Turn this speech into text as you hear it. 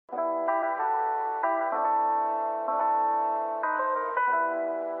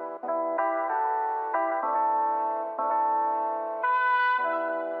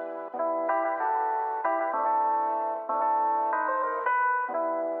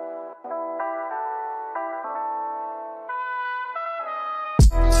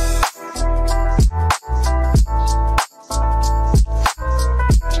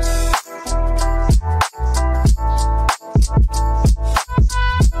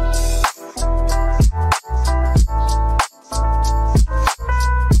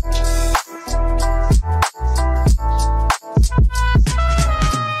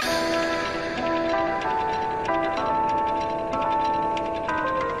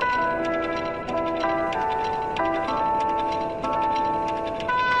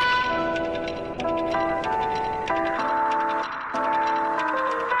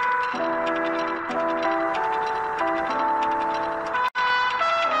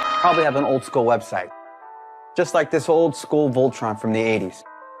probably have an old school website, just like this old school Voltron from the 80s.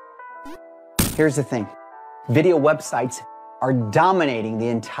 Here's the thing. Video websites are dominating the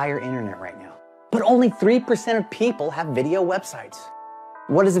entire internet right now. But only 3% of people have video websites.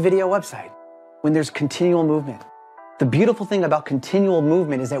 What is a video website? When there's continual movement. The beautiful thing about continual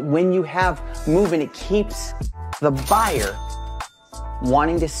movement is that when you have movement, it keeps the buyer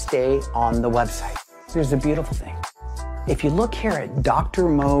wanting to stay on the website. Here's the beautiful thing. If you look here at Dr.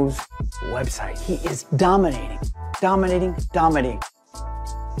 Mo's website, he is dominating.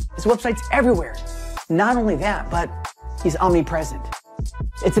 His website's everywhere. Not only that, but he's omnipresent.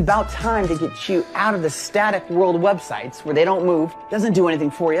 It's about time to get you out of the static world websites where they don't move, doesn't do anything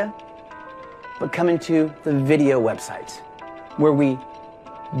for you, but come into the video websites where we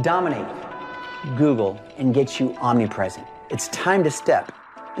dominate Google and get you omnipresent. It's time to step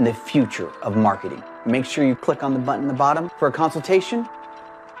in the future of marketing. Make sure you click on the button at the bottom for a consultation,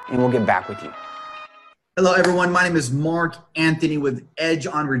 and we'll get back with you. Hello, everyone. My name is Mark Anthony with Edge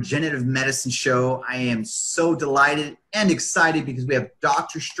on Regenerative Medicine Show. I am so delighted and excited because we have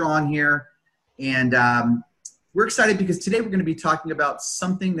Dr. Strong here. And we're excited because today we're going to be talking about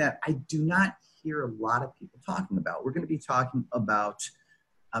something that I do not hear a lot of people talking about. We're going to be talking about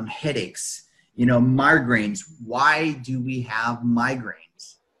headaches, migraines. Why do we have migraines?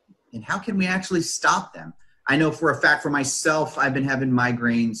 And how can we actually stop them? I know for a fact for myself, I've been having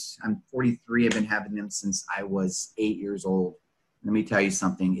migraines. I'm 43. I've been having them since I was 8 years old. Let me tell you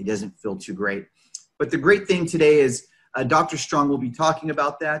something. It doesn't feel too great. But the great thing today is Dr. Strong will be talking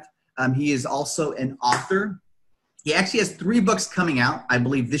about that. He is also an author. He actually has 3 books coming out, I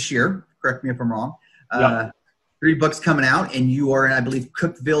believe, this year. Correct me if I'm wrong. Yep. 3 books coming out, and you are in, I believe,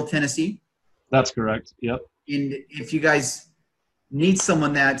 Cookeville, Tennessee. That's correct. Yep. And if you guys need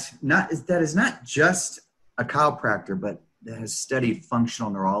someone that is not just a chiropractor, but that has studied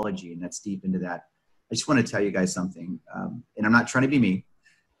functional neurology, and that's deep into that. I just want to tell you guys something, and I'm not trying to be me,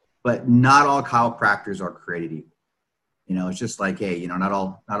 but not all chiropractors are created equal. It's just like, hey, not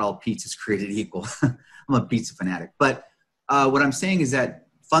all pizza's created equal. I'm a pizza fanatic, but what I'm saying is that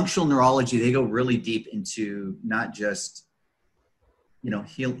functional neurology, they go really deep into not just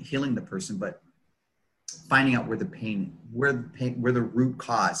healing the person, but finding out where the root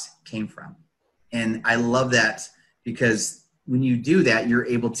cause came from. And I love that because when you do that, you're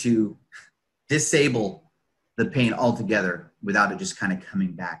able to disable the pain altogether without it just kind of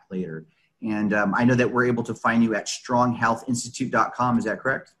coming back later. And I know that we're able to find you at stronghealthinstitute.com. Is that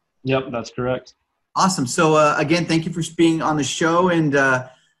correct? Yep, that's correct. Awesome. So again, thank you for being on the show. And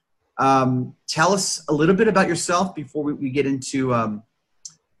tell us a little bit about yourself before we get into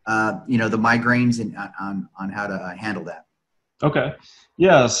the migraines and on how to handle that. Okay.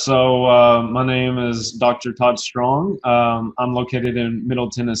 Yeah. So my name is Dr. Todd Strong. I'm located in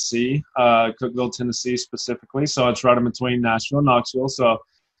Middle Tennessee, Cookeville, Tennessee specifically. So it's right in between Nashville and Knoxville. So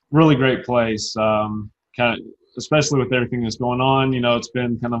really great place. Especially with everything that's going on, it's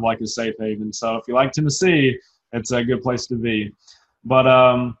been kind of like a safe haven. So if you like Tennessee, it's a good place to be.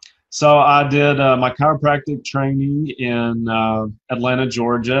 But so I did my chiropractic training in Atlanta,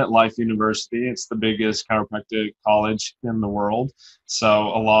 Georgia at Life University. It's the biggest chiropractic college in the world. So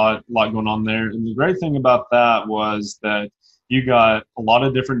a lot going on there. And the great thing about that was that you got a lot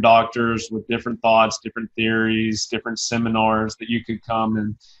of different doctors with different thoughts, different theories, different seminars that you could come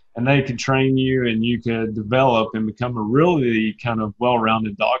and they could train you and you could develop and become a really kind of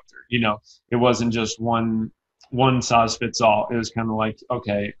well-rounded doctor. It wasn't just one size fits all. It was kind of like,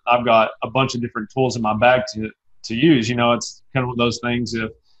 okay, I've got a bunch of different tools in my bag to use. It's kind of one of those things,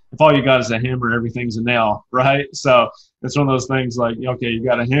 if all you got is a hammer, everything's a nail, right? So it's one of those things like, okay, you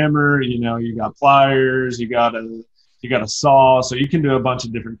got a hammer, you got pliers, you got a saw, so you can do a bunch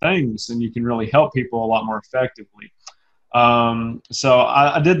of different things and you can really help people a lot more effectively. So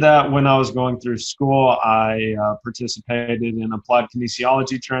I did that when I was going through school. I participated in applied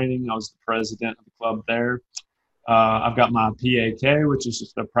kinesiology training. I was the president of the club there. I've got my PAK, which is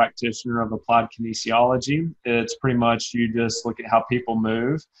just a practitioner of applied kinesiology. It's pretty much you just look at how people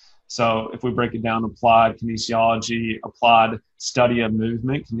move. So if we break it down, applied kinesiology, applied study of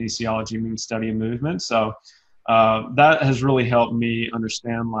movement. Kinesiology means study of movement. So that has really helped me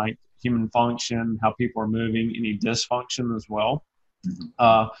understand like human function, how people are moving, any dysfunction as well.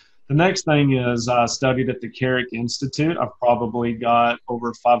 The next thing is I studied at the Carrick Institute. I've probably got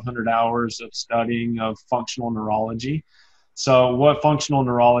over 500 hours of studying of functional neurology. So what functional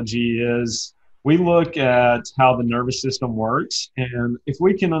neurology is, we look at how the nervous system works. And if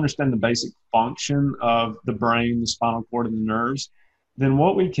we can understand the basic function of the brain, the spinal cord, and the nerves, then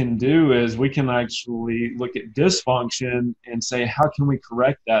what we can do is we can actually look at dysfunction and say, how can we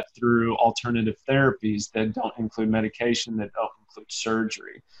correct that through alternative therapies that don't include medication, that don't include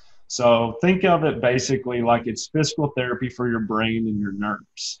surgery. So think of it basically like it's physical therapy for your brain and your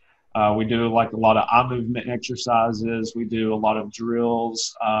nerves. We do like a lot of eye movement exercises. We do a lot of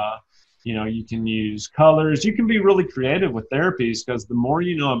drills. You can use colors. You can be really creative with therapies, because the more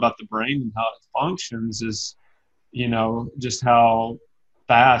you know about the brain and how it functions is, just how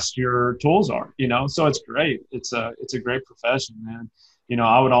fast your tools are, so it's great. It's a great profession, man.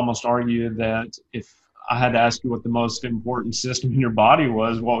 I would almost argue that if I had to ask you what the most important system in your body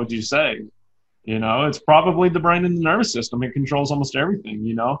was, what would you say? It's probably the brain and the nervous system. It controls almost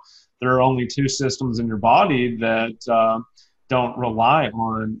everything. There are only two systems in your body that don't rely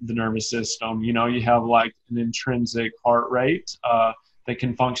on the nervous system. You have like an intrinsic heart rate that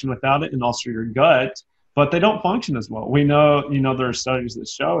can function without it, and also your gut, but they don't function as well. We know, there are studies that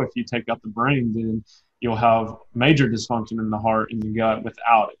show if you take out the brain, then you'll have major dysfunction in the heart and the gut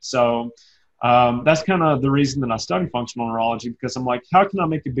without it. So that's kind of the reason that I study functional neurology, because I'm like, how can I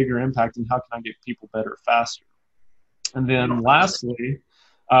make a bigger impact, and how can I get people better faster? And then lastly,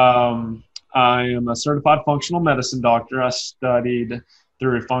 I am a certified functional medicine doctor. I studied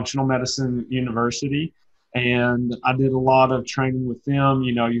through Functional Medicine University, and I did a lot of training with them.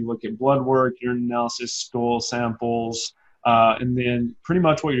 You look at blood work, urine analysis, stool samples, and then pretty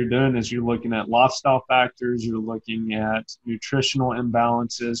much what you're doing is you're looking at lifestyle factors, you're looking at nutritional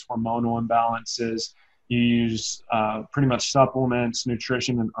imbalances, hormonal imbalances. You use pretty much supplements,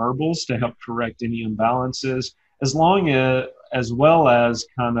 nutrition, and herbals to help correct any imbalances, as well as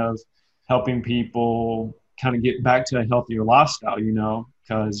kind of helping people kind of get back to a healthier lifestyle,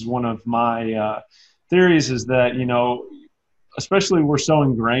 because one of my theories is that, especially we're so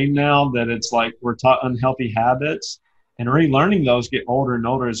ingrained now that it's like we're taught unhealthy habits, and relearning those get older and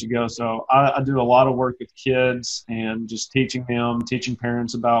older as you go. So I do a lot of work with kids and just teaching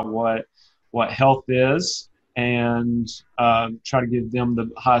parents about what health is, and try to give them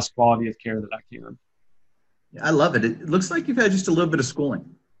the highest quality of care that I can. I love it. It looks like you've had just a little bit of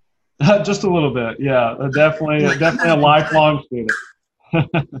schooling. Just a little bit, yeah. Definitely a lifelong student.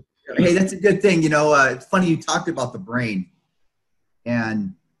 Hey, that's a good thing. It's funny you talked about the brain,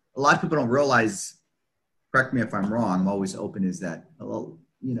 and a lot of people don't realize, correct me if I'm wrong, I'm always open, is that,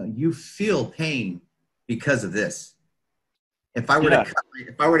 you feel pain because of this. If I were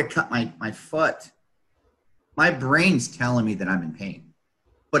to cut my foot, my brain's telling me that I'm in pain.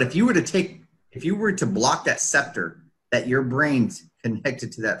 But if you were to block that scepter that your brain's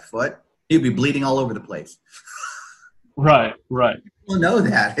connected to that foot, you'd be bleeding all over the place. Right. People know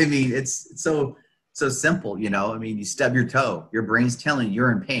that. I mean, it's so simple, I mean, you stub your toe, your brain's telling you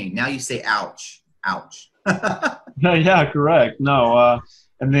you're in pain. Now you say, ouch. Yeah, correct. No,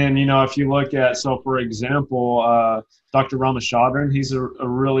 and then, if you look at, so for example, Dr. Ramachandran, he's a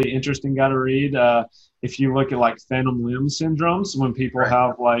really interesting guy to read. If you look at like phantom limb syndromes, when people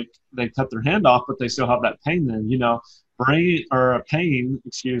have they cut their hand off, but they still have that pain, then, pain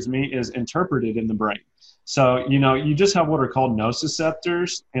is interpreted in the brain. So, you just have what are called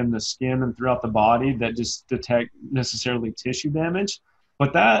nociceptors in the skin and throughout the body that just detect necessarily tissue damage,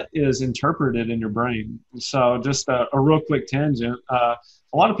 but that is interpreted in your brain. So just a real quick tangent, a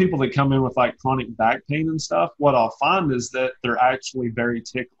lot of people that come in with like chronic back pain and stuff, what I'll find is that they're actually very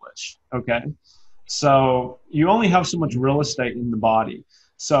ticklish, okay? So you only have so much real estate in the body.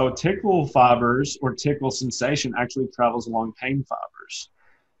 So tickle fibers or tickle sensation actually travels along pain fibers.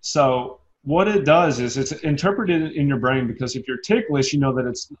 So what it does is it's interpreted in your brain, because if you're ticklish, you know that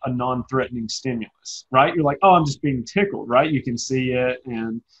it's a non-threatening stimulus, right? You're like, oh, I'm just being tickled, right? You can see it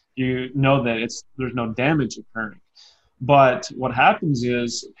and you know that there's no damage occurring. But what happens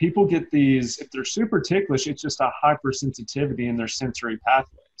is people get these, if they're super ticklish, it's just a hypersensitivity in their sensory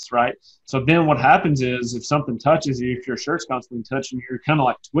pathways, right? So then what happens is if something touches you, if your shirt's constantly touching you, you're kind of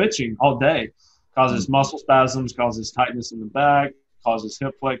like twitching all day, causes muscle spasms, causes tightness in the back, causes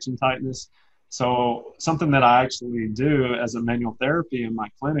hip flexion tightness. So something that I actually do as a manual therapy in my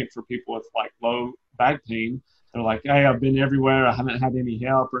clinic for people with like low back pain, they're like, hey, I've been everywhere, I haven't had any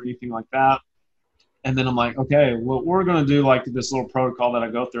help or anything like that. And then I'm like, okay, well, we're going to do like this little protocol that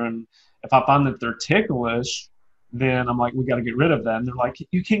I go through. And if I find that they're ticklish, then I'm like, we got to get rid of that. And they're like,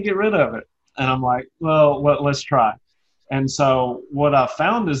 you can't get rid of it. And I'm like, well, let's try. And so what I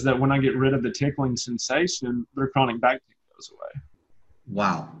found is that when I get rid of the tickling sensation, their chronic back pain goes away.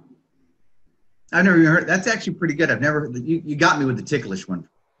 Wow. I've never even heard. That's actually pretty good. You got me with the ticklish one.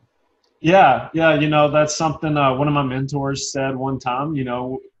 Yeah. That's something one of my mentors said one time.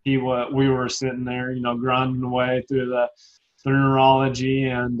 We were sitting there, grinding away through through neurology,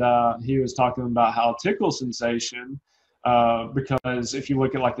 and he was talking about how tickle sensation, because if you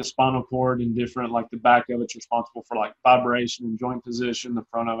look at like the spinal cord and different, like the back of it's responsible for like vibration and joint position, the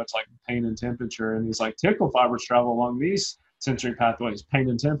front of it's like pain and temperature, and he's like tickle fibers travel along these sensory pathways, pain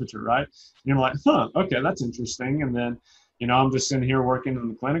and temperature, right? And you're like, huh, okay, that's interesting. And then, I'm just sitting here working in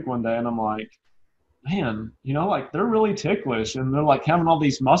the clinic one day, and I'm like, man, like they're really ticklish, and they're like having all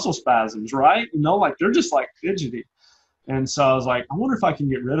these muscle spasms, right? Like they're just like fidgety. And so I was like, I wonder if I can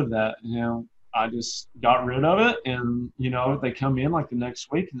get rid of that. I just got rid of it, and they come in like the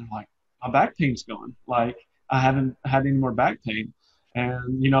next week, and they're like, my back pain's gone. Like I haven't had any more back pain,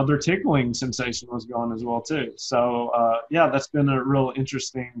 and their tickling sensation was gone as well too. So yeah, that's been a real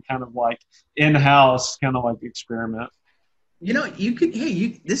interesting kind of like in-house kind of like experiment. You could,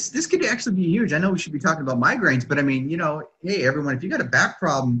 this could actually be huge. I know we should be talking about migraines, but I mean, hey, everyone, if you got a back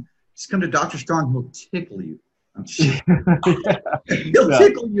problem, just come to Dr. Strong. He'll tickle you. He'll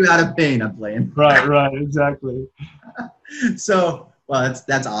tickle you out of pain. I'm playing. Right, exactly. So, well,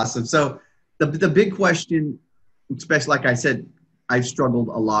 that's awesome. So the big question, especially like I said, I've struggled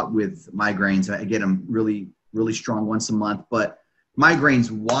a lot with migraines. I get them really, really strong once a month. But migraines,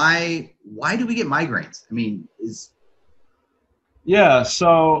 why do we get migraines? I mean, Yeah,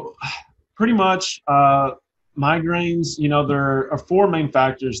 so pretty much migraines, there are four main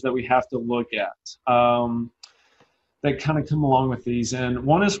factors that we have to look at that kind of come along with these. And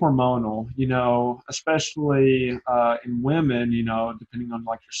one is hormonal, especially in women, depending on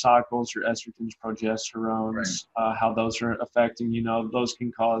like your cycles, your estrogens, progesterones, right. How those are affecting, those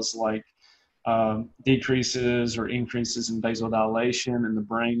can cause like decreases or increases in vasodilation in the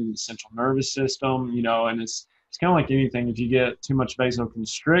brain and the central nervous system, and it's kind of like anything. If you get too much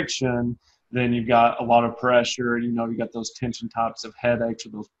vasoconstriction, then you've got a lot of pressure. You got those tension types of headaches, or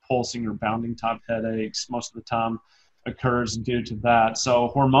those pulsing or bounding type headaches. Most of the time occurs due to that. So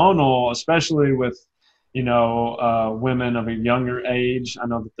hormonal, especially with, women of a younger age, I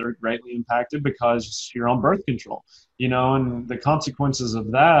know that they're greatly impacted because you're on birth control, and the consequences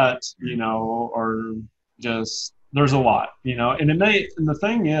of that, are just, there's a lot, and the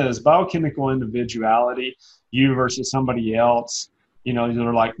thing is biochemical individuality, you versus somebody else,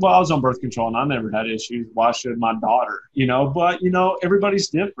 they're like, well, I was on birth control and I never had issues. Why should my daughter? But everybody's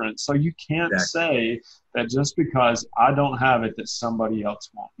different. So you can't say that just because I don't have it that somebody else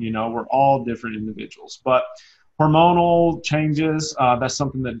won't. We're all different individuals. But hormonal changes, that's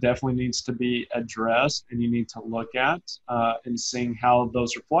something that definitely needs to be addressed, and you need to look at and seeing how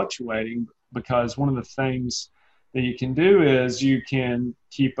those are fluctuating, because one of the things that you can do is you can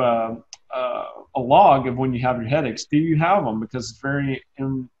keep a log of when you have your headaches. Do you have them? Because it's very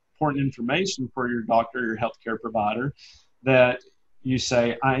important information for your doctor, your healthcare provider, that you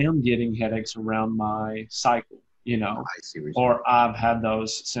say, I am getting headaches around my cycle, or I've had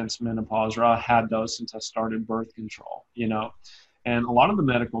those since menopause, or I had those since I started birth control, and a lot of the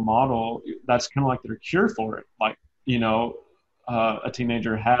medical model, that's kind of like their cure for it. Like, a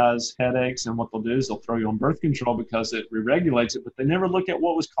teenager has headaches, and what they'll do is they'll throw you on birth control because it re-regulates it, but they never look at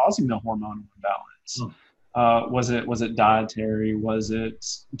what was causing the hormonal imbalance. Was it dietary? Was it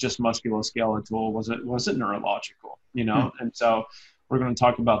just musculoskeletal? Was it neurological? And so we're going to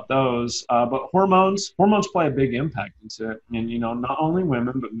talk about those. But hormones play a big impact into it, and not only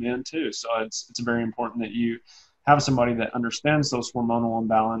women but men too. So it's very important that you have somebody that understands those hormonal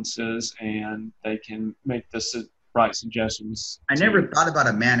imbalances, and they can make this right suggestions. I never thought about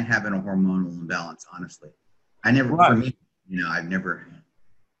a man having a hormonal imbalance, honestly. I never, for me, I've never.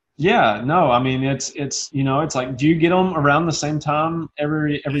 Yeah, no, I mean, it's it's like, do you get them around the same time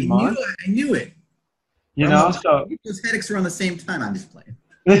every month? I knew it. So those headaches are on the same time. I'm just playing.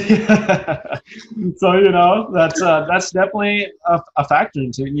 So that's definitely a factor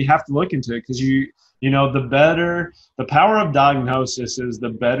into it, and you have to look into it, because the power of diagnosis is the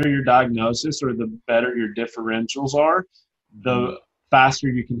better your diagnosis, or the better your differentials are, the faster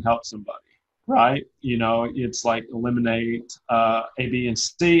you can help somebody, right? It's like eliminate A, B, and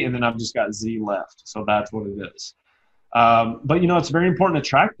C, and then I've just got Z left. So that's what it is. But it's very important to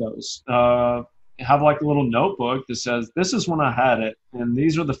track those. Have like a little notebook that says, this is when I had it, and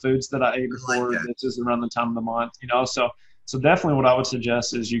these are the foods that I ate before. This is around the time of the month, So definitely what I would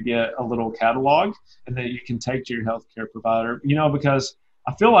suggest is you get a little catalog, and that you can take to your healthcare provider, because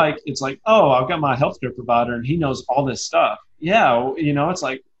I feel like it's like, oh, I've got my healthcare provider and he knows all this stuff. Yeah. It's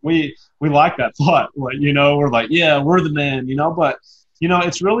like, we like that thought. Like, we're like, yeah, we're the man, but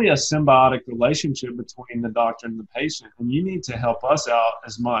it's really a symbiotic relationship between the doctor and the patient, and you need to help us out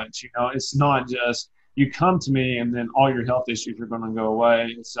as much. It's not just you come to me and then all your health issues are going to go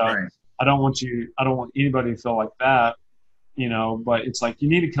away. So right. I don't want anybody to feel like that. but it's like you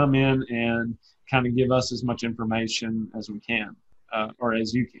need to come in and kind of give us as much information as we can, or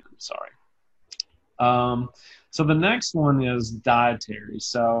as you can, sorry. So the next one is dietary.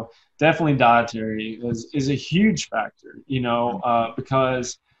 So definitely dietary is a huge factor,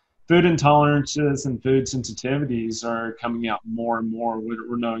 because food intolerances and food sensitivities are coming out more and more.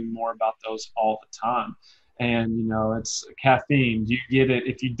 We're knowing more about those all the time. And, it's caffeine. Do you get it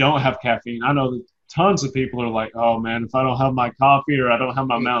if you don't have caffeine? I know that tons of people are like, oh, man, if I don't have my coffee or I don't have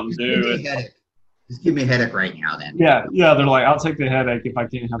my Mountain Dew. Just give me a headache right now then. Yeah, they're like, I'll take the headache if I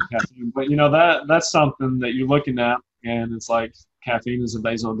can't have caffeine. But, that's something that you're looking at, and it's like caffeine is a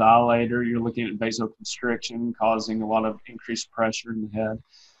vasodilator. You're looking at vasoconstriction, causing a lot of increased pressure in the head.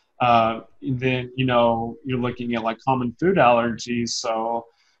 Then, you're looking at like common food allergies. So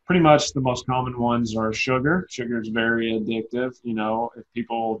pretty much the most common ones are sugar. Sugar is very addictive. If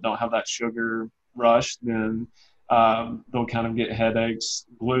people don't have that sugar rush, then they'll kind of get headaches.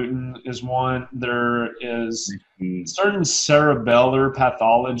 Gluten is one. There is certain cerebellar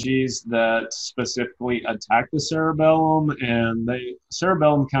pathologies that specifically attack the cerebellum, and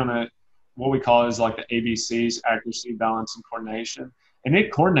cerebellum kind of what we call is like the ABCs: accuracy, balance, and coordination. And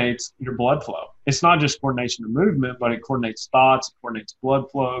it coordinates your blood flow. It's not just coordination of movement, but it coordinates thoughts, it coordinates blood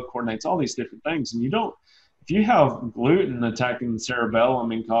flow, coordinates all these different things. And if you have gluten attacking the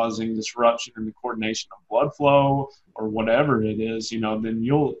cerebellum and causing disruption in the coordination of blood flow or whatever it is, then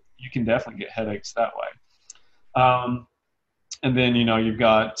you can definitely get headaches that way. And then, you've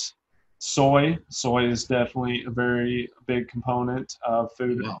got soy. Soy is definitely a very big component of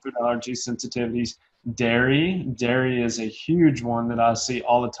food allergy sensitivities. Dairy is a huge one that I see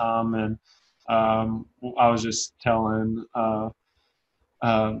all the time. And I was just telling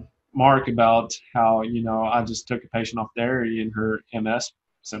Mark about how, I just took a patient off dairy and her MS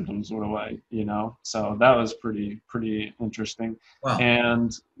symptoms went away, so that was pretty interesting. Wow.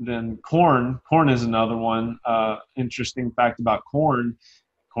 And then corn is another one. Interesting fact about corn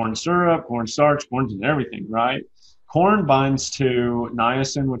syrup, corn starch, corn's in everything, right? Corn binds to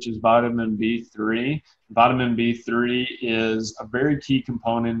niacin, which is vitamin B3. Vitamin B3 is a very key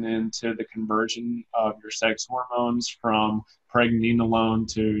component into the conversion of your sex hormones from pregnenolone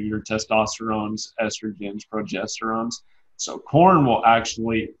to your testosterones, estrogens, progesterones. So corn will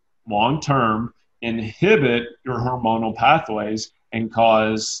actually long-term inhibit your hormonal pathways and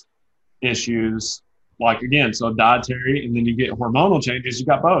cause issues like, again, so dietary, and then you get hormonal changes, you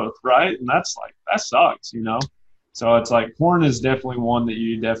got both, right? And that sucks, So it's like corn is definitely one that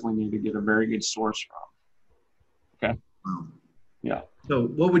you definitely need to get a very good source from. Okay. Wow. Yeah. So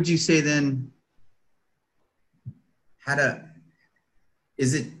what would you say then?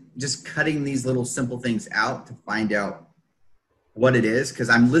 Is it just cutting these little simple things out to find out what it is? Because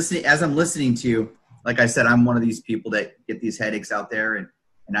as I'm listening to you, like I said, I'm one of these people that get these headaches out there. And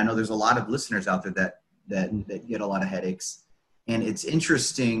I know there's a lot of listeners out there that get a lot of headaches. And it's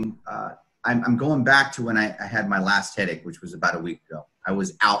interesting. I'm going back to when I had my last headache, which was about a week ago. I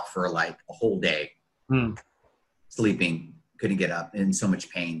was out for like a whole day, sleeping, couldn't get up, in so much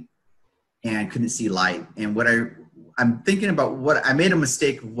pain, and couldn't see light. And I'm thinking about I made a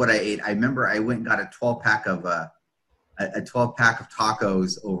mistake of what I ate. I remember I went and got a 12-pack of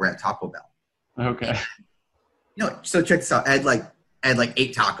tacos over at Taco Bell. Okay. So check this out. I had like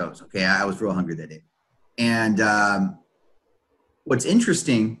 8 tacos. Okay, I was real hungry that day. And what's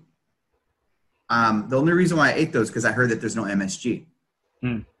interesting. The only reason why I ate those because I heard that there's no MSG.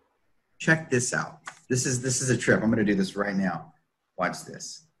 Check this out. This is a trip. I'm going to do this right now. Watch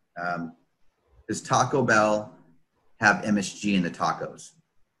this. Does Taco Bell have MSG in the tacos?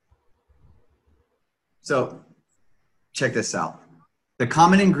 So check this out. The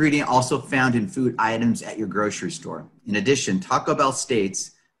common ingredient also found in food items at your grocery store. In addition, Taco Bell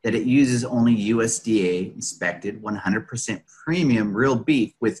states that it uses only USDA inspected 100% premium real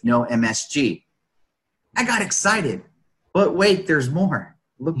beef with no MSG. I got excited, but wait, there's more.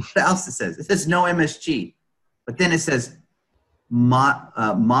 Look what else it says. It says no MSG, but then it says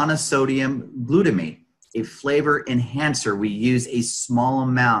monosodium glutamate, a flavor enhancer. We use a small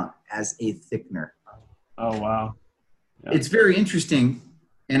amount as a thickener. Oh, wow. Yeah. It's very interesting.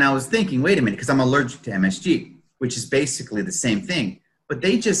 And I was thinking, wait a minute, because I'm allergic to MSG, which is basically the same thing. But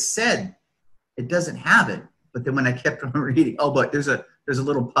they just said it doesn't have it. But then when I kept on reading, but there's a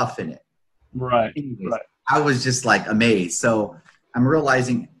little puff in it. Right. Anyways, right. I was just like amazed. So I'm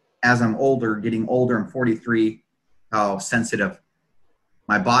realizing as I'm getting older, I'm 43, how sensitive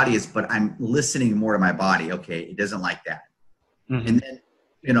my body is, but I'm listening more to my body. Okay, it doesn't like that. Mm-hmm. And then,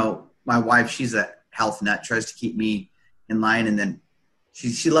 my wife, she's a health nut, tries to keep me in line. And then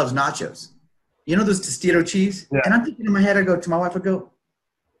she loves nachos. You know those Tostito cheese? Yeah. And I'm thinking in my head, I go to my wife, I go,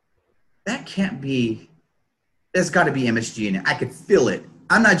 that can't be, there's got to be MSG in it. I could feel it.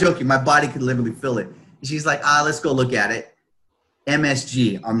 I'm not joking. My body could literally feel it. And she's like, let's go look at it.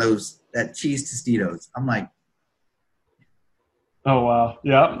 MSG on that cheese Tostitos. I'm like, Oh, wow.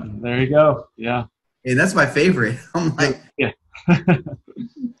 Yeah. There you go. Yeah. hey, that's my favorite. I'm like, Yeah.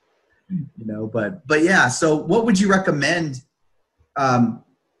 but yeah. So what would you recommend?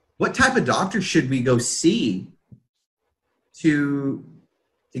 What type of doctor should we go see to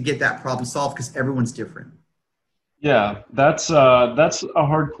get that problem solved? Because everyone's different. Yeah, that's a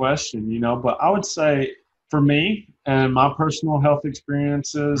hard question, but I would say for me and my personal health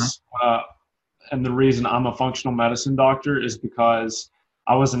experiences, and the reason I'm a functional medicine doctor is because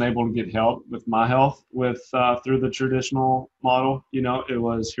I wasn't able to get help with my health through the traditional model. It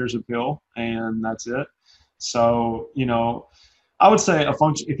was, here's a pill and that's it. So, I would say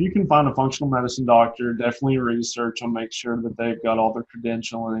if you can find a functional medicine doctor, definitely research and make sure that they've got all their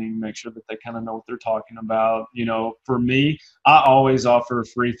credentialing, make sure that they kind of know what they're talking about. For me, I always offer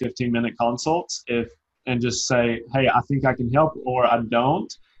free 15-minute consults and just say, hey, I think I can help or I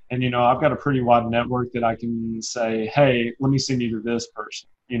don't. And, I've got a pretty wide network that I can say, hey, let me send you to this person,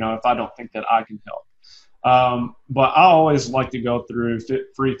 if I don't think that I can help. But I always like to go through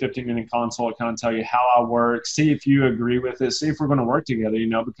free 15-minute consult, kind of tell you how I work, see if you agree with it, see if we're going to work together,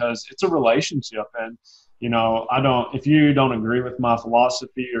 because it's a relationship. And, if you don't agree with my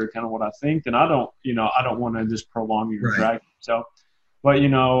philosophy or kind of what I think, then I don't want to just prolong your drag. So, but,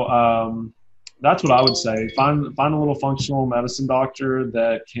 that's what I would say. Find a little functional medicine doctor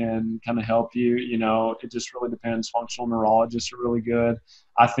that can kind of help you. It just really depends. Functional neurologists are really good.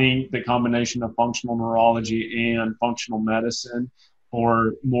 I think the combination of functional neurology and functional medicine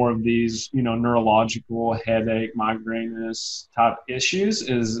for more of these, neurological headache, migrainous type issues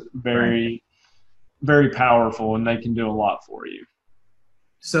is very, very powerful, and they can do a lot for you.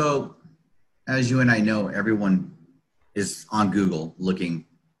 So, as you and I know, everyone is on Google looking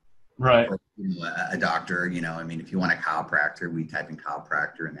right for, a doctor. If you want a chiropractor, we type in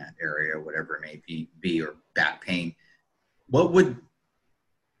chiropractor in that area, whatever it may be, or back pain. Would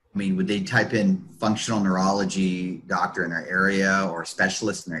they type in functional neurology doctor in their area or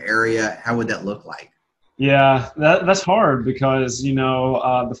specialist in their area? How would that look like? Yeah, that's hard because,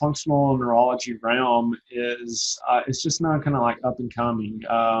 the functional neurology realm is, it's just not kind of like up and coming.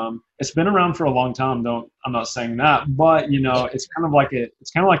 It's been around for a long time. I'm not saying that, but, it's kind of like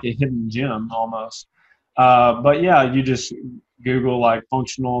a hidden gem almost. But yeah, you just Google like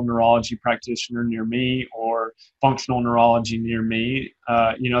functional neurology practitioner near me or functional neurology near me.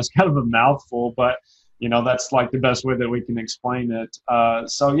 It's kind of a mouthful, but that's like the best way that we can explain it.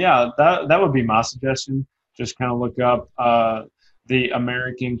 So yeah, that would be my suggestion. Just kind of look up the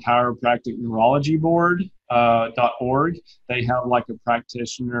American Chiropractic Neurology Board .org. They have like a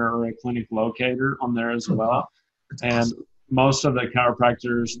practitioner or a clinic locator on there as well. And most of the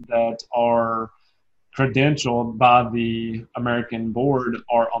chiropractors that are credentialed by the American board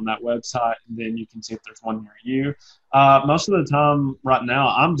are on that website, and then you can see if there's one near you. Most of the time right now,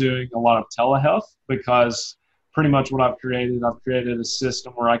 I'm doing a lot of telehealth because pretty much what I've created a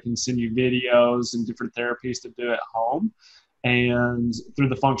system where I can send you videos and different therapies to do at home. And through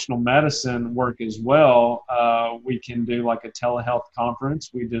the functional medicine work as well, we can do like a telehealth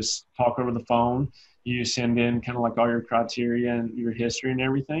conference. We just talk over the phone. You send in kind of like all your criteria and your history and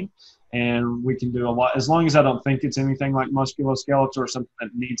everything. And we can do a lot, as long as I don't think it's anything like musculoskeletal or something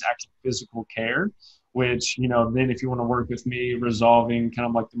that needs actual physical care, which, then if you want to work with me resolving kind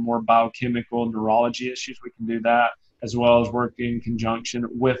of like the more biochemical neurology issues, we can do that, as well as work in conjunction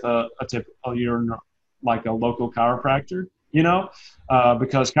with a typical, like a local chiropractor,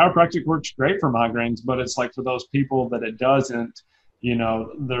 because chiropractic works great for migraines, but it's like for those people that it doesn't,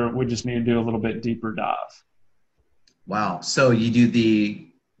 we just need to do a little bit deeper dive. Wow. So you do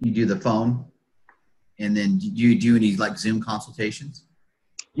the phone, and then do you do any like Zoom consultations?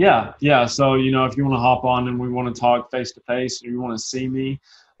 Yeah. So, if you want to hop on and we want to talk face to face, or you want to see me,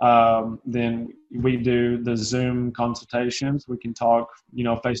 then we do the Zoom consultations. We can talk,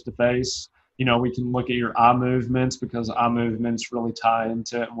 face to face. We can look at your eye movements because eye movements really tie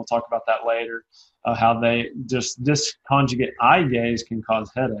into it. And we'll talk about that later, how this conjugate eye gaze can cause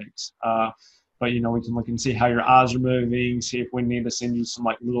headaches. But, we can look and see how your eyes are moving, see if we need to send you some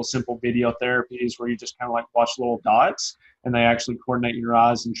like little simple video therapies where you just kind of like watch little dots and they actually coordinate your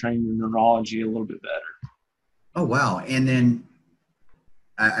eyes and train your neurology a little bit better. Oh, wow. And then,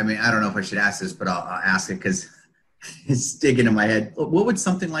 I don't know if I should ask this, but I'll ask it because it's sticking in my head. What would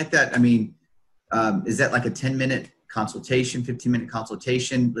something like that, is that like a 10-minute consultation, 15-minute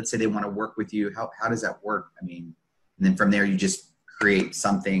consultation? Let's say they want to work with you. How does that work? I mean, and then from there you just create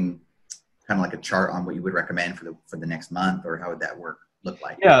something kind of like a chart on what you would recommend for the next month, or how would that look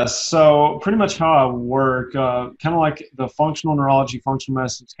like? Yeah, so pretty much how I work, kind of like the functional neurology, functional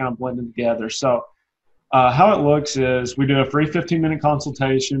medicine is kind of blended together. So how it looks is we do a free 15-minute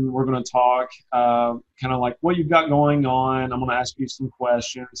consultation. We're going to talk kind of like what you've got going on. I'm going to ask you some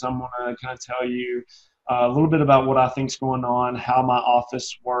questions. I'm going to kind of tell you a little bit about what I think's going on, how my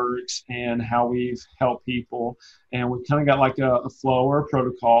office works, and how we've helped people. And we've kind of got like a flow or a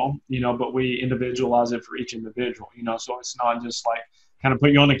protocol, but we individualize it for each individual, so it's not just like kind of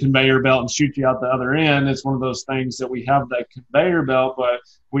put you on a conveyor belt and shoot you out the other end. It's one of those things that we have that conveyor belt, but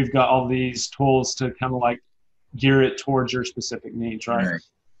we've got all these tools to kind of like gear it towards your specific needs, right?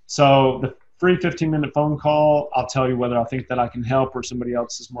 So the free 15-minute phone call, I'll tell you whether I think that I can help or somebody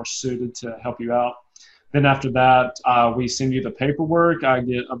else is more suited to help you out. Then after that, we send you the paperwork. I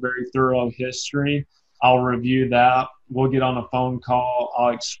get a very thorough history. I'll review that. We'll get on a phone call. I'll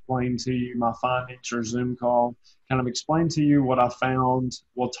explain to you my findings, or Zoom call, kind of explain to you what I found.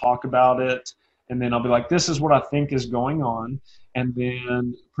 We'll talk about it. And then I'll be like, this is what I think is going on. And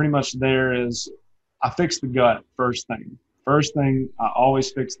then pretty much there is, I fix the gut first thing. First thing, I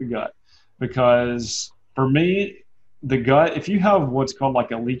always fix the gut, because for me, the gut, if you have what's called like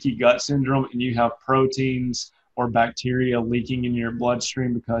a leaky gut syndrome, and you have proteins or bacteria leaking in your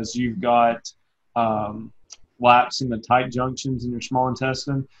bloodstream because you've got lapse in the tight junctions in your small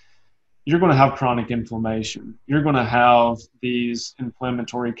intestine, you're going to have chronic inflammation. You're going to have these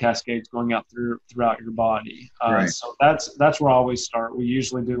inflammatory cascades going out throughout your body. So that's where I always start. We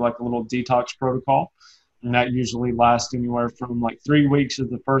usually do like a little detox protocol, and that usually lasts anywhere from like 3 weeks is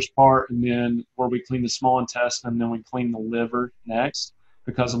the first part, and then where we clean the small intestine, and then we clean the liver next,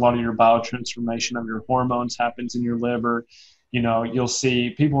 because a lot of your biotransformation of your hormones happens in your liver. You'll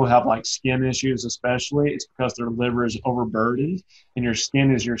see people who have like skin issues, especially, it's because their liver is overburdened, and your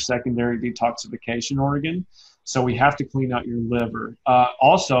skin is your secondary detoxification organ. So we have to clean out your liver.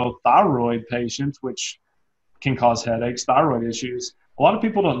 Also, thyroid patients, which can cause headaches, thyroid issues. A lot of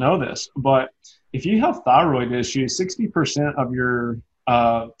people don't know this, but if you have thyroid issues, 60% of your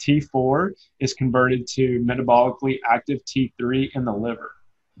T4 is converted to metabolically active T3 in the liver.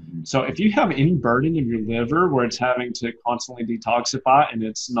 So if you have any burden in your liver where it's having to constantly detoxify and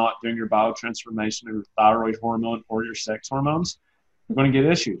it's not doing your biotransformation of your thyroid hormone or your sex hormones, you're going to get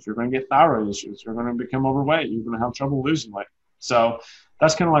issues. You're going to get thyroid issues. You're going to become overweight. You're going to have trouble losing weight. So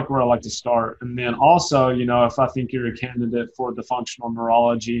that's kind of like where I like to start. And then also, if I think you're a candidate for the functional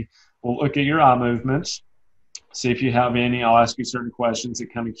neurology, we'll look at your eye movements, see if you have any. I'll ask you certain questions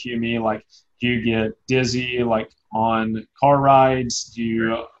that kind of cue me, like, do you get dizzy like on car rides? Do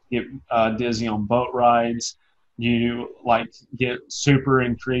you get dizzy on boat rides? Do you like get super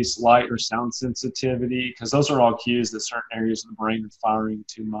increased light or sound sensitivity? Because those are all cues that certain areas of the brain are firing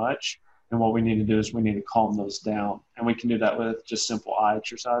too much. And what we need to do is we need to calm those down. And we can do that with just simple eye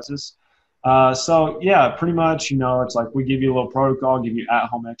exercises. So yeah, pretty much, it's like we give you a little protocol, give you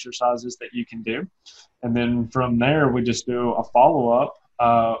at-home exercises that you can do. And then from there, we just do a follow-up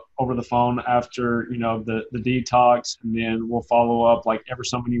over the phone after, the detox. And then we'll follow up like every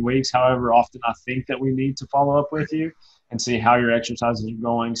so many weeks, however often I think that we need to follow up with you, and see how your exercises are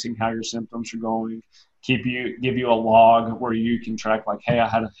going, seeing how your symptoms are going, give you a log where you can track like, hey, I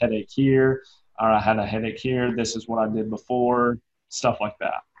had a headache here, or I had a headache here. This is what I did before, stuff like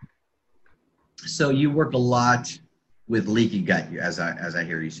that. So you work a lot with leaky gut, as I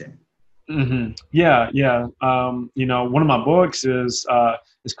hear you say. Mm-hmm. Yeah. One of my books is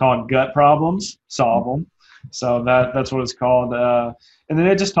called Gut Problems, Solve Them. So that's what it's called. And then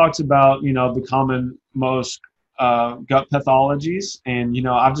it just talks about, the common most gut pathologies. And,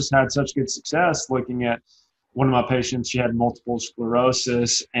 I've just had such good success looking at one of my patients. She had multiple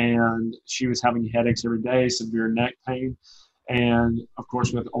sclerosis, and she was having headaches every day, severe neck pain. And of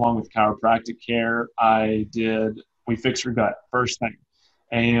course, along with chiropractic care, we fixed her gut first thing.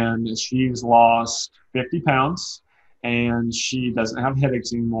 And she's lost 50 pounds, and she doesn't have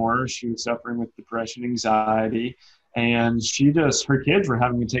headaches anymore. She was suffering with depression, anxiety, and her kids were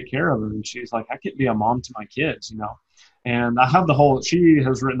having to take care of her. And she's like, I can't be a mom to my kids, And I have she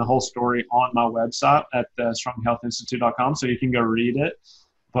has written the whole story on my website at stronghealthinstitute.com, so you can go read it.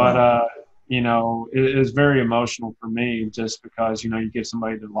 But, it is very emotional for me, just because, you give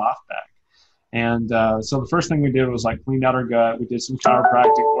somebody their life back. And so the first thing we did was like cleaned out her gut. We did some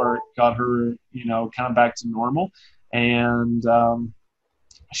chiropractic work, got her, kind of back to normal. And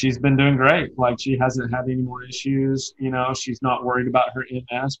she's been doing great. Like, she hasn't had any more issues. You know, she's not worried about her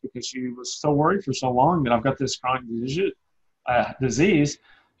MS because she was so worried for so long that I've got this chronic disease.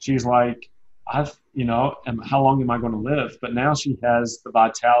 She's like, how long am I going to live? But now she has the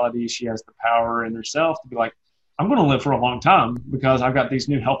vitality, she has the power in herself to be like, I'm going to live for a long time because I've got these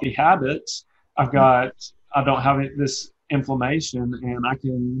new healthy habits. I don't have this inflammation, and I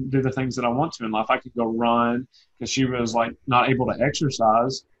can do the things that I want to in life. I could go run, because she was like not able to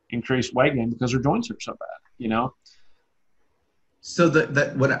exercise, increase weight gain because her joints are so bad, you know? So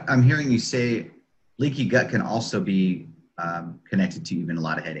what I'm hearing you say, leaky gut can also be connected to even a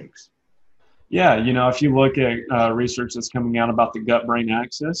lot of headaches. Yeah, you know, if you look at research that's coming out about the gut-brain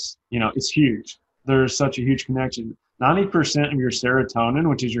axis, you know, it's huge. There's such a huge connection. 90% of your serotonin,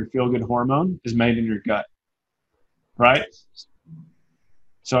 which is your feel-good hormone, is made in your gut, right?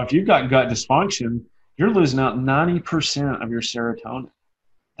 So if you've got gut dysfunction, you're losing out 90% of your serotonin.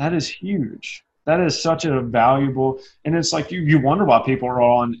 That is huge. That is such a valuable, and it's like you wonder why people are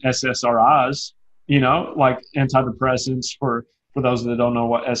on SSRIs, you know, like antidepressants. For those that don't know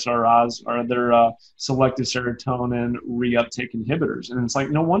what SRIs are, they're selective serotonin reuptake inhibitors. And it's like,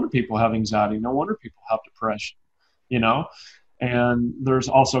 no wonder people have anxiety. No wonder people have depression, you know? And there's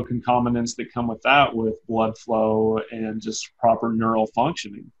also concomitants that come with that, with blood flow and just proper neural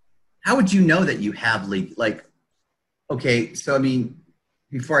functioning. How would you know that you have leak? Like, okay, so I mean,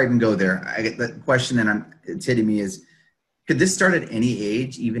 before I even go there, I get the question that it's hitting me is, could this start at any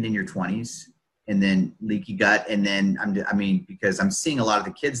age, even in your 20s? And then leaky gut, and then because I'm seeing a lot of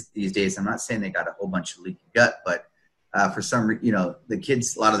the kids these days. I'm not saying they got a whole bunch of leaky gut, but for some, you know,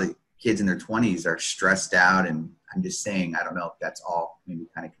 a lot of the kids in their 20s are stressed out, and I'm just saying, I don't know if that's all maybe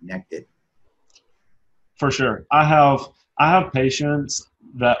kind of connected. For sure, I have patients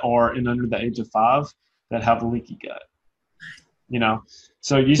that are under the age of 5 that have leaky gut. You know,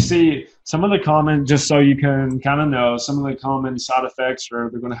 so you see some of the common, just so you can kind of know, some of the common side effects are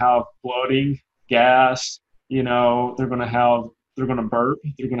they're going to have bloating, gas, you know, they're going to burp,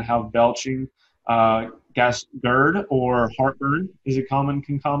 they're going to have belching, gas, GERD or heartburn is a common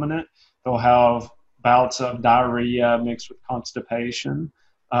concomitant. They'll have bouts of diarrhea mixed with constipation.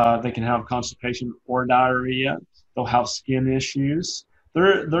 They can have constipation or diarrhea. They'll have skin issues.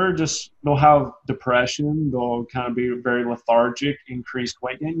 They'll have depression. They'll kind of be very lethargic, increased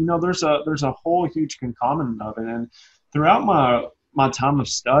weight gain. You know, there's a whole huge concomitant of it. And throughout my time of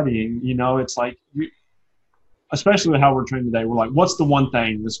studying, you know, it's like, especially with how we're trained today, we're like, what's the one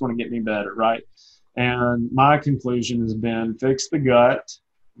thing that's going to get me better, right? And my conclusion has been fix the gut,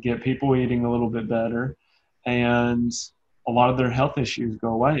 get people eating a little bit better, and a lot of their health issues go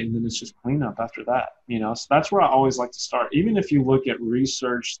away, and then it's just cleanup after that, you know? So that's where I always like to start. Even if you look at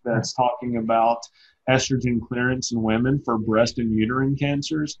research that's talking about estrogen clearance in women for breast and uterine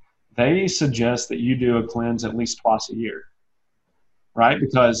cancers, they suggest that you do a cleanse at least twice a year, right?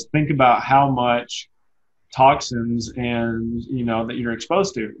 Because think about how much toxins and, you know, that you're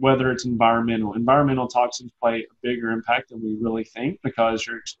exposed to, whether it's environmental toxins play a bigger impact than we really think, because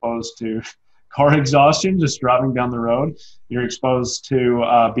you're exposed to car exhaustion just driving down the road. You're exposed to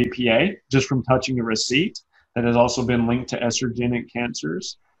BPA just from touching a receipt that has also been linked to estrogenic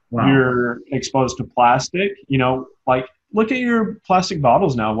cancers. Wow. You're exposed to plastic. You know, like, look at your plastic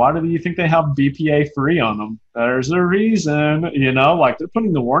bottles now. Why do you think they have BPA free on them? There's a reason, you know, like they're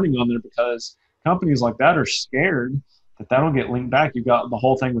putting the warning on there because companies like that are scared that that'll get linked back. You've got the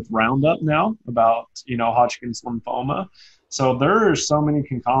whole thing with Roundup now about, you know, Hodgkin's lymphoma. So there are so many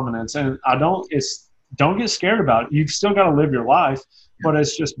concomitants, and don't get scared about it. You've still got to live your life, but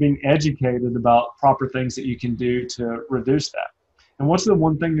it's just being educated about proper things that you can do to reduce that. And what's the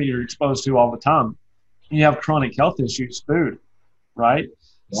one thing that you're exposed to all the time? You have chronic health issues, food, right?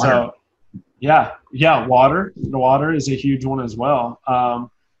 Water. So yeah, water. The water is a huge one as well.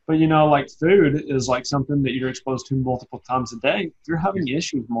 But, you know, like food is like something that you're exposed to multiple times a day. If you're having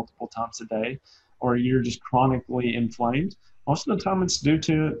issues multiple times a day, or you're just chronically inflamed, most of the time it's due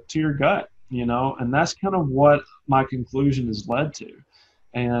to your gut, you know, and that's kind of what my conclusion has led to.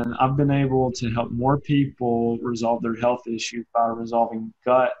 And I've been able to help more people resolve their health issues by resolving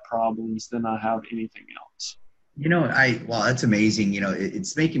gut problems than I have anything else. You know, wow, that's amazing. You know,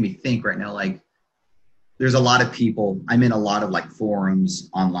 it's making me think right now, like, there's a lot of people, I'm in a lot of like forums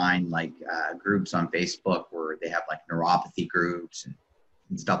online, like groups on Facebook where they have like neuropathy groups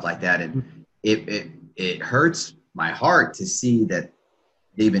and stuff like that. And it hurts my heart to see that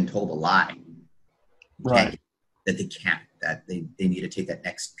they've been told a lie. Right. That they can't, that they need to take that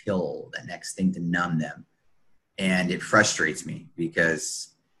next pill, that next thing to numb them. And it frustrates me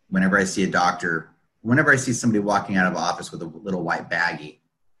because whenever I see a doctor, whenever I see somebody walking out of office with a little white baggie,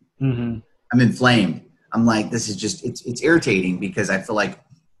 Mm-hmm. I'm inflamed. I'm like, this is just, it's irritating because I feel like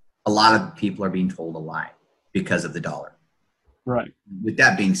a lot of people are being told a lie because of the dollar. Right. With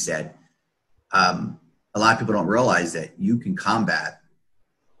that being said, a lot of people don't realize that you can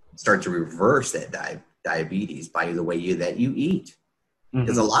start to reverse that diabetes by the way that you eat.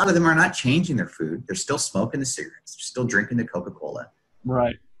 Because a lot of them are not changing their food. They're still smoking the cigarettes. They're still drinking the Coca-Cola.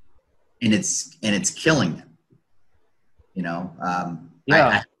 Right. And it's killing them. You know,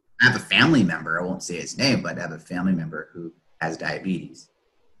 Yeah. I have a family member, I won't say his name, but I have a family member who has diabetes.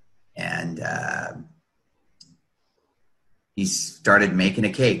 And he started making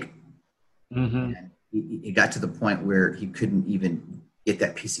a cake. Mm-hmm. And he got to the point where he couldn't even get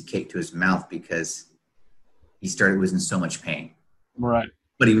that piece of cake to his mouth because was in so much pain. Right.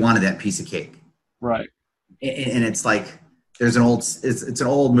 But he wanted that piece of cake. Right. And it's like, it's an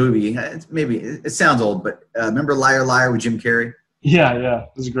old movie. It sounds old, but remember Liar Liar with Jim Carrey? Yeah. Yeah.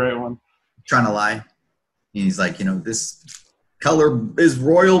 It's a great one. Trying to lie. And he's like, this color is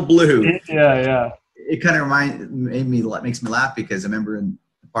royal blue. Yeah. Yeah. It kind of makes me laugh because I remember in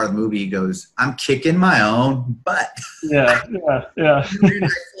part of the movie, he goes, I'm kicking my own butt. Yeah. Yeah. Yeah. I feel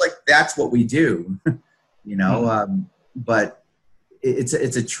like that's what we do, but it's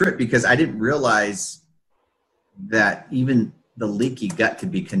a trip because I didn't realize that even the leaky gut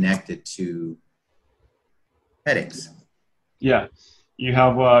could be connected to headaches. Yeah. You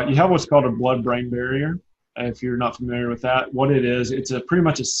have what's called a blood-brain barrier. If you're not familiar with that, what it is, it's pretty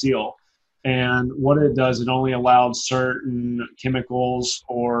much a seal. And what it does, it only allows certain chemicals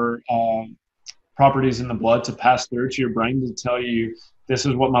or properties in the blood to pass through to your brain to tell you, this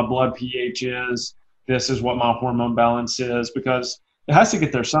is what my blood pH is, this is what my hormone balance is, because it has to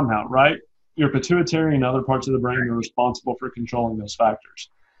get there somehow, right? Your pituitary and other parts of the brain are responsible for controlling those factors.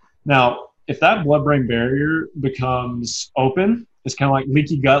 Now, if that blood-brain barrier becomes open, it's kind of like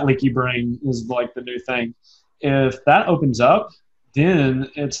leaky gut, leaky brain is like the new thing. If that opens up, then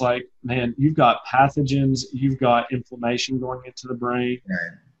it's like, man, you've got pathogens, you've got inflammation going into the brain.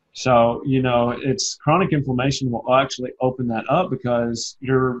 Right. So, it's chronic inflammation will actually open that up because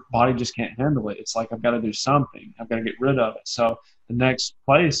your body just can't handle it. It's like, I've got to do something. I've got to get rid of it. So the next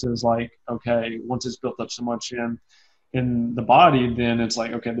place is like, okay, once it's built up so much in the body, then it's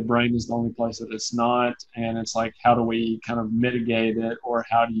like, okay, the brain is the only place that it's not. And it's like, how do we kind of mitigate it, or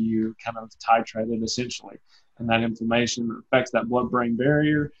how do you kind of titrate it essentially? And that inflammation affects that blood-brain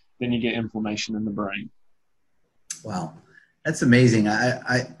barrier. Then you get inflammation in the brain. Wow. That's amazing.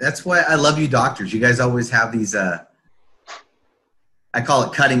 That's why I love you doctors. You guys always have these, I call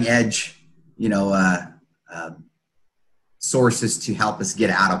it cutting edge, sources to help us get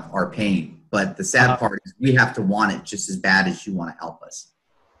out of our pain. But the sad part is we have to want it just as bad as you want to help us.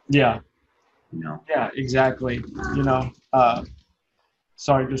 Yeah. Yeah, exactly.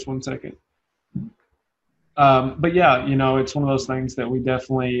 Sorry, just 1 second. But yeah, it's one of those things that we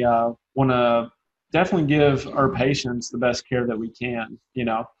definitely want to give our patients the best care that we can,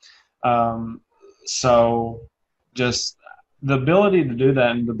 so just the ability to do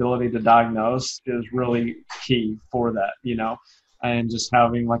that and the ability to diagnose is really key for that, and just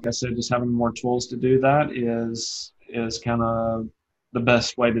having, like I said, just having more tools to do that is kind of the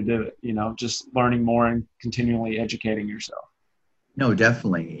best way to do it, just learning more and continually educating yourself. No,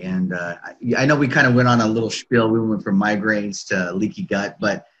 definitely. And I know we kind of went on a little spiel. We went from migraines to leaky gut,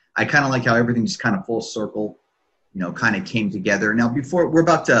 but I kind of like how everything just kind of full circle, kind of came together. Now, before we're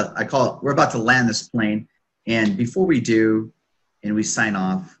about to land this plane. And before we do, and we sign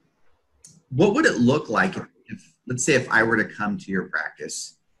off, what would it look like if let's say, if I were to come to your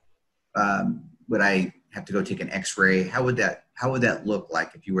practice, would I have to go take an x-ray? How would that look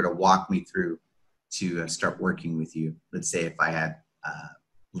like if you were to walk me through to start working with you? Let's say if I had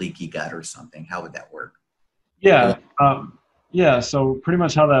leaky gut or something, how would that work? Yeah. So pretty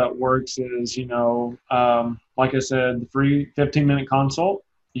much how that works is, like I said, the free 15-minute consult,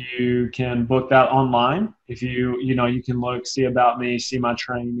 you can book that online. If you can look, see about me, see my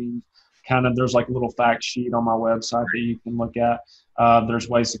training, there's like a little fact sheet on my website that you can look at. There's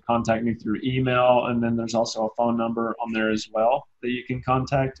ways to contact me through email, and then there's also a phone number on there as well that you can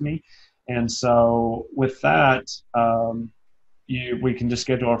contact me. And so with that, we can just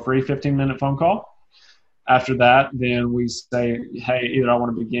schedule a free 15-minute phone call. After that, then we say, hey, either I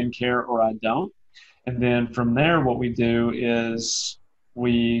want to begin care or I don't. And then from there, what we do is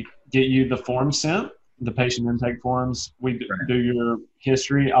we get you the form sent, the patient intake forms. We do your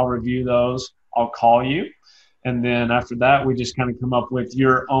history. I'll review those. I'll call you. And then after that, we just kind of come up with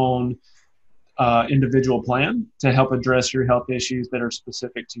your own individual plan to help address your health issues that are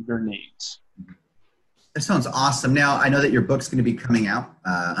specific to your needs. That sounds awesome. Now, I know that your book's going to be coming out,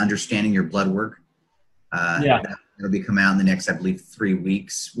 Understanding Your Blood Work. Yeah. It'll be coming out in the next, I believe, 3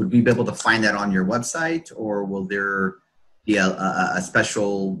 weeks. Would we be able to find that on your website, or will there be a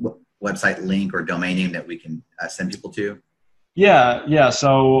special website link or domain name that we can send people to? Yeah.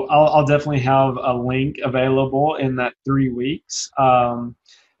 So I'll definitely have a link available in that 3 weeks.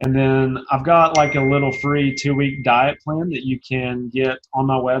 And then I've got like a little free 2-week diet plan that you can get on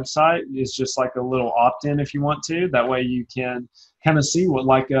my website. It's just like a little opt-in if you want to. That way you can kind of see what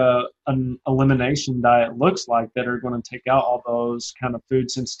like an elimination diet looks like that are going to take out all those kind of food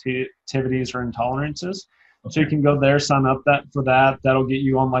sensitivities or intolerances. Okay. So you can go there, sign up for that. That'll get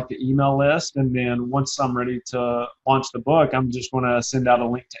you on like the email list. And then once I'm ready to launch the book, I'm just going to send out a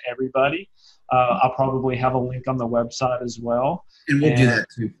link to everybody. I'll probably have a link on the website as well. And we'll do that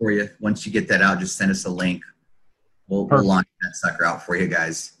too for you. Once you get that out, just send us a link. We'll launch that sucker out for you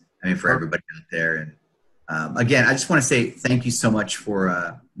guys. I mean, for everybody out there. And again, I just want to say thank you so much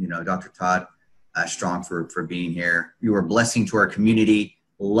for, Dr. Todd Strong for being here. You are a blessing to our community.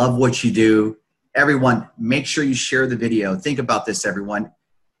 Love what you do. Everyone, make sure you share the video. Think about this, everyone.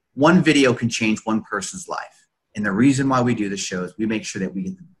 One video can change one person's life. And the reason why we do the show is we make sure that we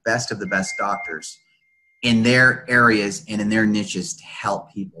get the best of the best doctors in their areas and in their niches to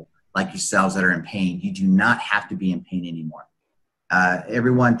help people like yourselves that are in pain. You do not have to be in pain anymore.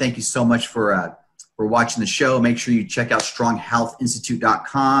 Everyone, thank you so much for watching the show. Make sure you check out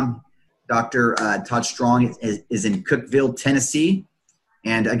stronghealthinstitute.com. Dr. Todd Strong is in Cookeville, Tennessee.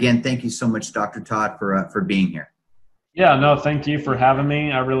 And again, thank you so much, Dr. Todd, for being here. Yeah, no, thank you for having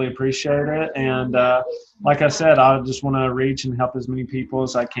me. I really appreciate it. And like I said, I just want to reach and help as many people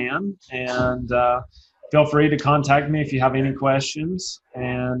as I can. And feel free to contact me if you have any questions.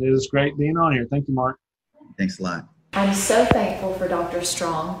 And it was great being on here. Thank you, Mark. Thanks a lot. I'm so thankful for Dr.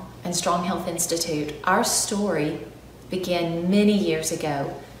 Strong and Strong Health Institute. Our story began many years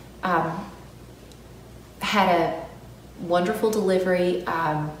ago. Had a wonderful delivery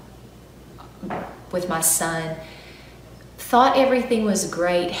with my son. Thought everything was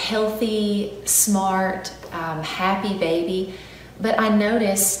great, healthy, smart, happy baby. But I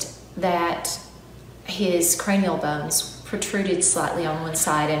noticed that his cranial bones protruded slightly on one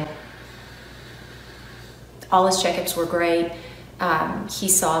side, and all his checkups were great. He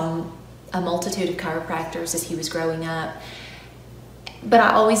saw a multitude of chiropractors as he was growing up. But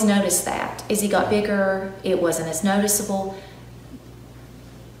I always noticed that. As he got bigger, it wasn't as noticeable.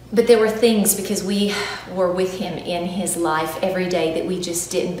 But there were things, because we were with him in his life every day, that we just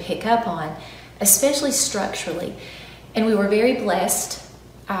didn't pick up on, especially structurally. And we were very blessed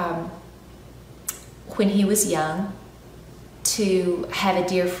when he was young to have a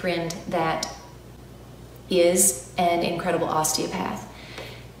dear friend that is an incredible osteopath.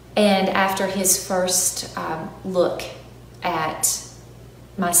 And after his first look at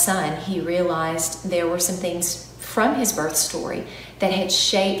my son, he realized there were some things from his birth story that had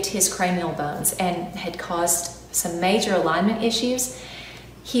shaped his cranial bones and had caused some major alignment issues.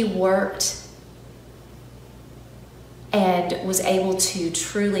 He worked and was able to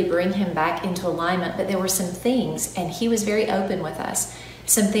truly bring him back into alignment, but there were some things, and he was very open with us,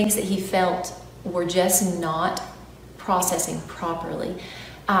 some things that he felt were just not processing properly.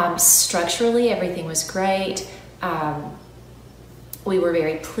 Structurally, everything was great. We were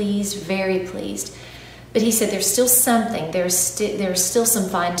very pleased. But he said, there's still something, there's still some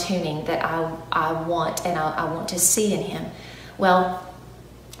fine tuning that I want, and I want to see in him. Well,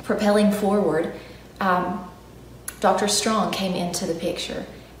 propelling forward, Dr. Strong came into the picture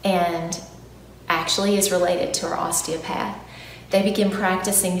and actually is related to our osteopath. They began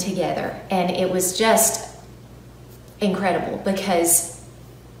practicing together, and it was just incredible because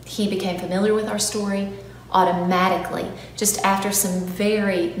he became familiar with our story automatically, just after some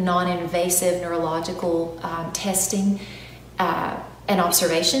very non-invasive neurological testing and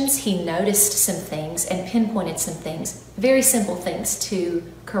observations. He noticed some things and pinpointed some things, very simple things to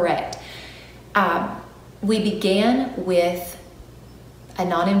correct. We began with a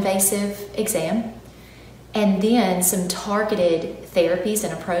non-invasive exam and then some targeted therapies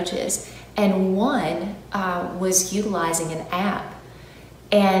and approaches. And one was utilizing an app,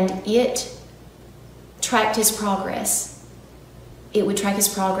 and it tracked his progress. It would track his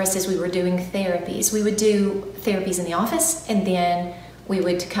progress as we were doing therapies. We would do therapies in the office, and then we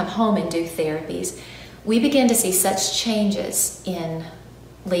would come home and do therapies. We began to see such changes in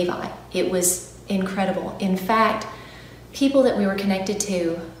Levi. It was incredible. In fact, people that we were connected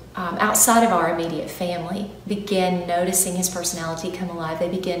to outside of our immediate family began noticing his personality come alive. They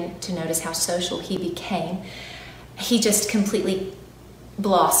began to notice how social he became. He just completely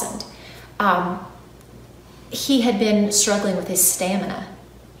blossomed. he had been struggling with his stamina.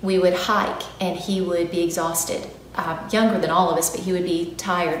 We would hike and he would be exhausted, younger than all of us, but he would be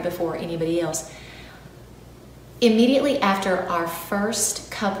tired before anybody else. Immediately after our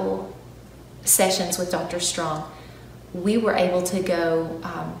first couple sessions with Dr. Strong, we were able to go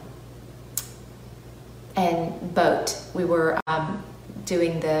and boat. We were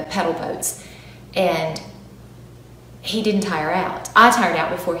doing the pedal boats, and he didn't tire out. I tired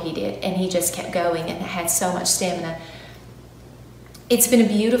out before he did, and he just kept going and had so much stamina. It's been a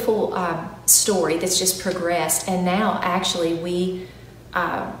beautiful story that's just progressed, and now actually we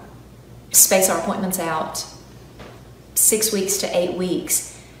space our appointments out 6 weeks to 8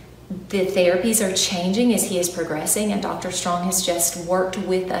 weeks. The therapies are changing as he is progressing, and Dr. Strong has just worked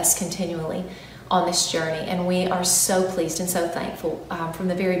with us continually on this journey, and we are so pleased and so thankful from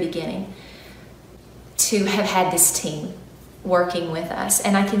the very beginning to have had this team working with us.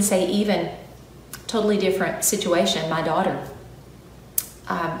 And I can say, even totally different situation, my daughter,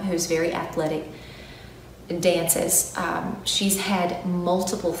 who's very athletic, dances. She's had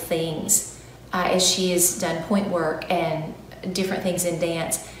multiple things as she has done point work and different things in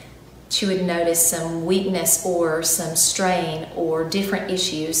dance. She would notice some weakness or some strain or different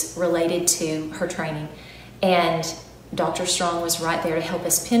issues related to her training. And Dr. Strong was right there to help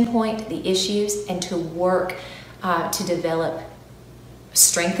us pinpoint the issues and to work to develop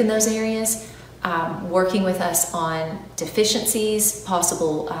strength in those areas, working with us on deficiencies,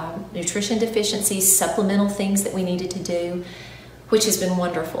 possible nutrition deficiencies, supplemental things that we needed to do, which has been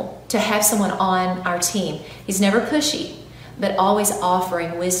wonderful. To have someone on our team, he's never pushy, but always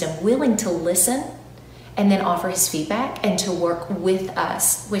offering wisdom, willing to listen and then offer his feedback and to work with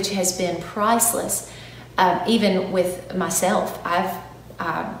us, which has been priceless. Even with myself, I've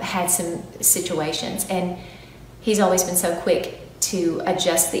had some situations, and he's always been so quick to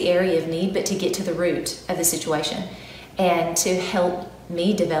adjust the area of need, but to get to the root of the situation and to help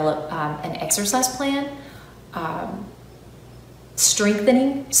me develop an exercise plan,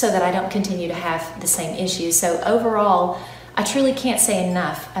 strengthening so that I don't continue to have the same issues. So overall, I truly can't say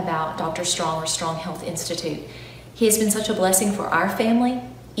enough about Dr. Strong or Strong Health Institute. He has been such a blessing for our family.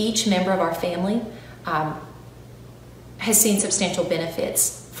 Each member of our family has seen substantial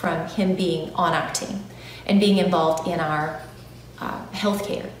benefits from him being on our team and being involved in our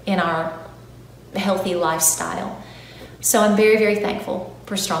healthcare, in our healthy lifestyle. So I'm very, very thankful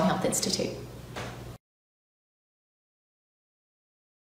for Strong Health Institute.